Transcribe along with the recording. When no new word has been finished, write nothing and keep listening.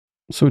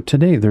So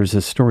today there's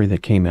a story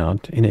that came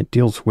out and it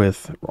deals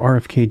with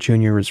RFK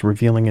Jr. is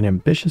revealing an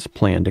ambitious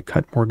plan to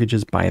cut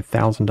mortgages by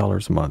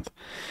 $1,000 a month.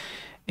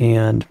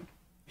 And,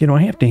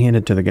 I have to hand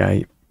it to the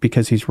guy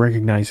because he's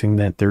recognizing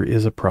that there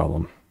is a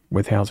problem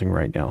with housing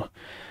right now.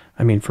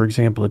 I mean, for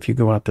example, if you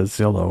go out to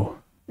Zillow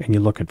and you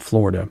look at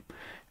Florida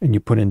and you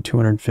put in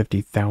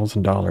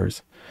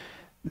 $250,000,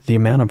 the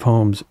amount of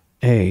homes,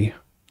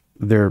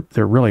 there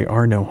really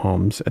are no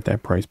homes at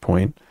that price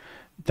point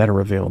that are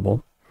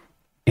available.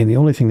 And the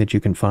only thing that you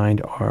can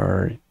find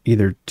are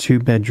either 2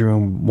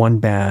 bedroom, 1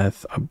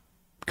 bath,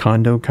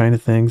 condo kind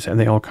of things. And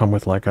they all come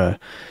with like a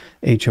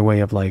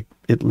HOA of like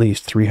at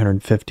least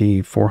 $350,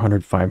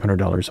 $400,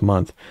 $500 a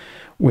month,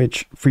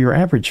 which for your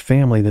average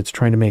family that's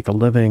trying to make a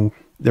living,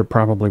 they're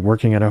probably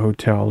working at a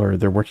hotel or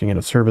they're working in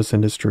a service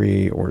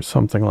industry or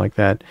something like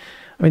that.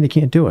 I mean, they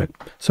can't do it.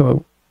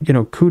 So,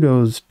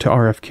 kudos to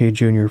RFK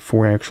Jr.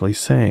 for actually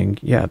saying,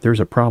 yeah, there's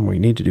a problem. We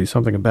need to do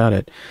something about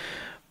it.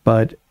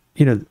 But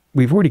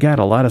we've already got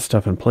a lot of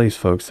stuff in place,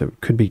 folks,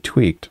 that could be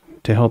tweaked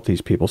to help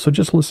these people. So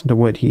just listen to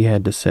what he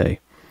had to say.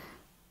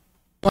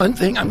 One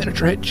thing, I'm going to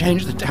try to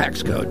change the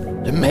tax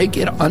code to make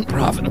it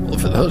unprofitable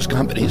for those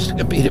companies to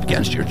compete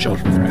against your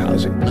children for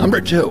housing.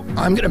 Number two,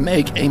 I'm going to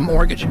make a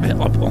mortgage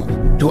available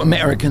to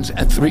Americans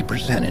at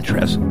 3%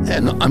 interest.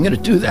 And I'm going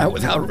to do that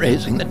without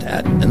raising the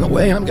debt. And the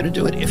way I'm going to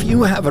do it, if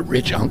you have a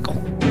rich uncle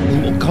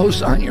who will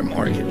co-sign your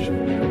mortgage,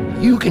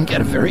 you can get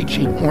a very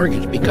cheap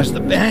mortgage because the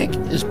bank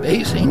is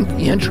basing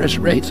the interest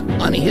rates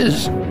on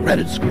his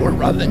credit score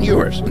rather than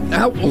yours.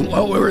 That will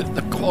lower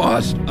the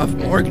cost of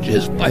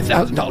mortgages by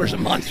 $1,000 a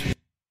month.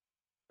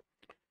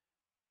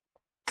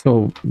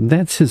 So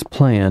that's his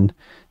plan.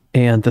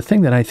 And the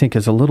thing that I think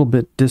is a little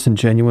bit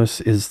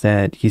disingenuous is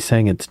that he's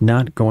saying it's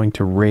not going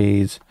to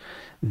raise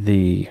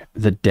the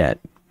debt,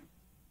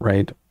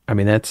 right? I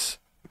mean, I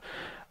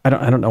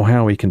don't know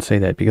how he can say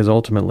that, because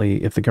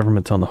ultimately, if the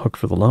government's on the hook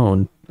for the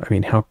loan, I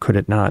mean, how could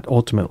it not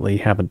ultimately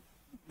have a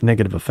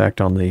negative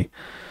effect on the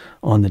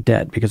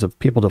debt? Because if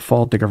people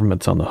default, the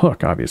government's on the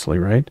hook, obviously,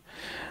 right?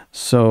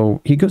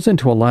 So he goes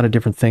into a lot of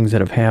different things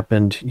that have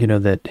happened,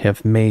 that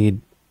have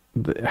made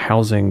the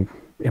housing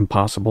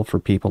impossible for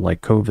people, like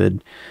COVID.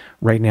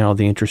 Right now,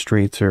 the interest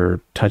rates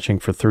are touching,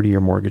 for 30-year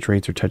mortgage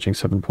rates are touching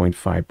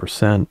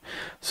 7.5%.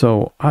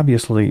 So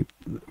obviously,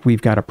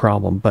 we've got a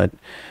problem. But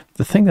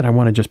the thing that I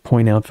want to just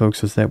point out,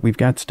 folks, is that we've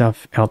got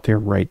stuff out there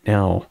right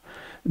now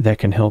that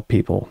can help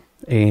people.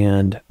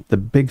 And the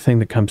big thing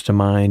that comes to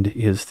mind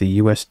is the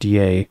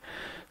USDA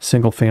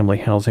single-family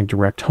housing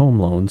direct home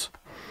loans.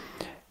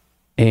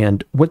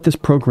 And what this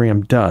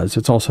program does,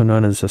 it's also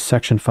known as a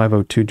Section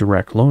 502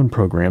 direct loan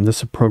program.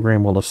 This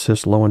program will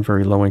assist low and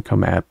very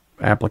low-income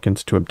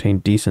applicants to obtain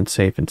decent,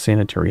 safe, and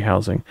sanitary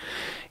housing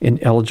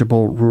in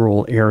eligible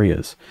rural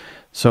areas.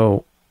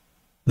 So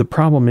the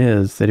problem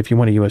is that if you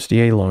want a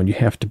USDA loan, you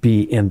have to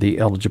be in the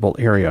eligible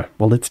area.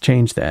 Well, let's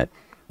change that,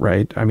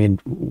 right? I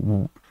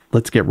mean,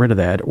 let's get rid of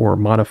that or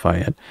modify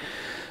it.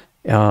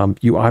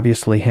 You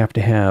obviously have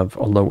to have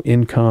a low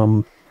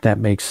income. That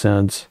makes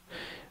sense.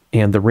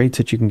 And the rates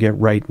that you can get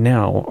right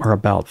now are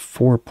about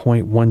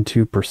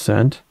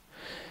 4.12%,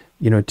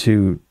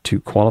 to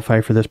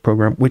qualify for this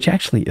program, which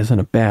actually isn't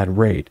a bad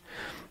rate.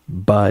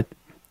 But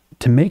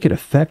to make it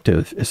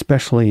effective,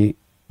 especially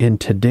in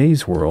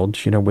today's world,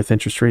 with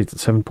interest rates at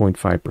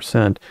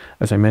 7.5%,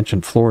 as I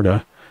mentioned,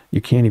 Florida, you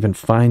can't even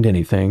find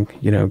anything,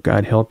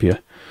 God help you.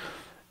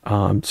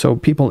 So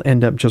people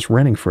end up just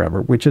renting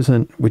forever, which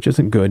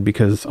isn't good,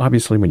 because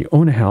obviously when you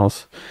own a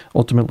house,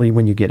 ultimately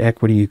when you get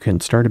equity, you can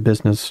start a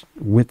business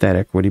with that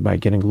equity by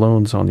getting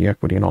loans on the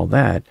equity and all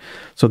that.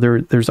 So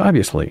there's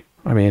obviously,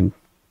 I mean,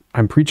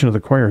 I'm preaching to the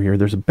choir here,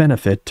 there's a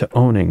benefit to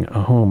owning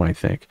a home, I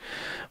think.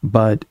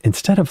 But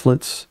instead of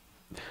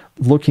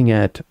looking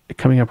at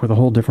coming up with a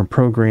whole different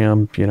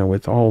program,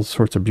 with all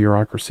sorts of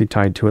bureaucracy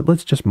tied to it,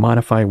 let's just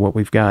modify what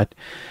we've got,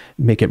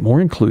 make it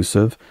more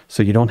inclusive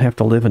so you don't have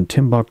to live in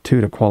Timbuktu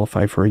to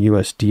qualify for a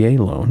USDA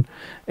loan,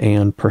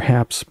 and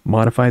perhaps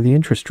modify the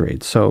interest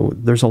rate. So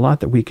there's a lot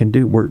that we can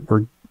do.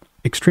 We're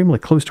extremely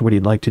close to what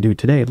he'd like to do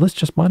today. Let's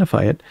just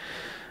modify it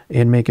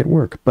and make it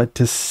work. But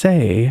to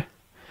say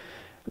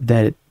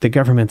that the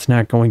government's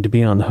not going to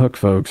be on the hook,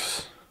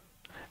 folks,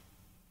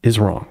 is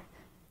wrong.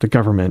 The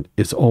government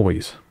is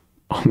always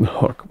on the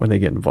hook when they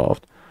get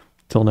involved.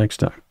 Till next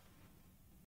time.